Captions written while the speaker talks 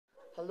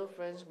Hello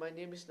friends, my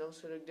name is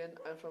Nangsel.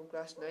 I'm from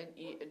class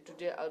 9E and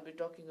today I'll be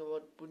talking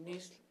about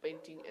Bhutanese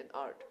painting and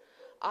art.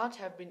 Art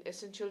have been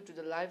essential to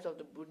the lives of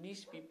the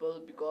Bhutanese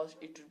people because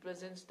it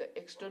represents the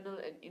external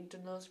and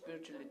internal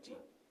spirituality.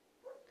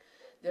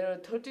 There are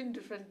 13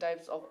 different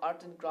types of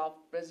art and craft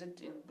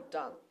present in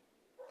Bhutan,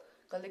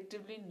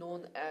 collectively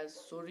known as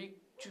Sorik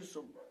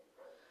Chusum.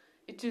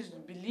 It is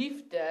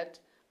believed that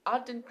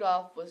art and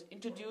craft was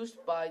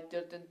introduced by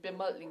Tirthan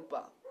Pema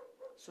Lingpa.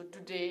 So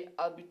today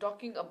I'll be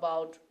talking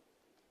about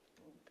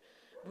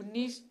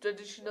Bhutanese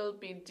traditional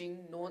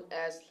painting known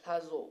as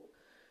Lazo.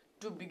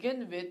 To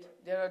begin with,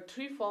 there are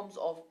three forms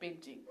of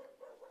painting.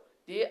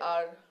 They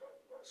are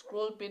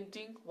scroll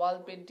painting, wall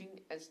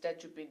painting, and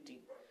statue painting.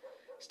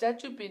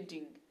 Statue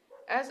painting,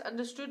 as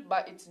understood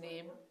by its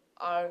name,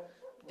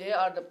 they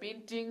are the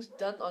paintings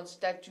done on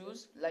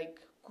statues like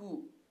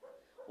ku.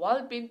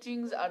 Wall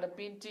paintings are the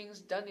paintings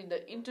done in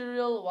the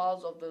interior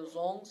walls of the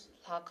zongs,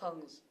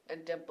 lakangs,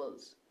 and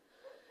temples.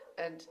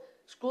 And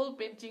scroll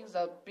paintings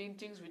are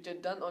paintings which are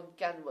done on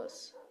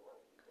canvas.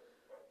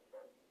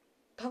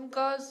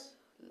 Thankas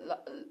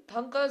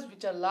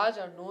which are large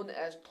are known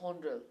as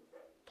thondrel.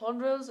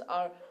 Thondrels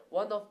are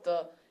one of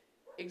the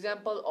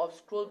example of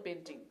scroll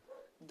painting.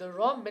 The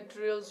raw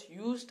materials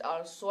used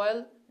are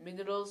soil,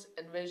 minerals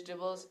and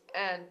vegetables,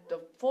 and the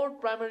four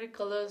primary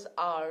colors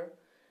are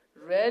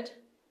red,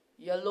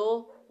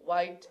 yellow,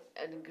 white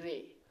and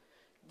grey.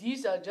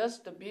 These are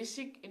just the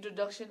basic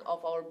introduction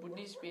of our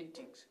Bhutanese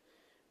paintings.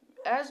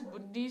 As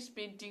Bhutanese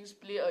paintings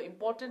play an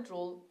important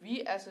role,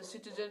 we as a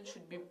citizen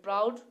should be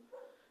proud,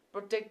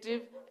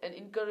 protective and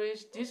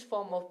encourage this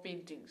form of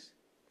paintings.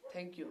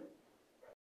 Thank you.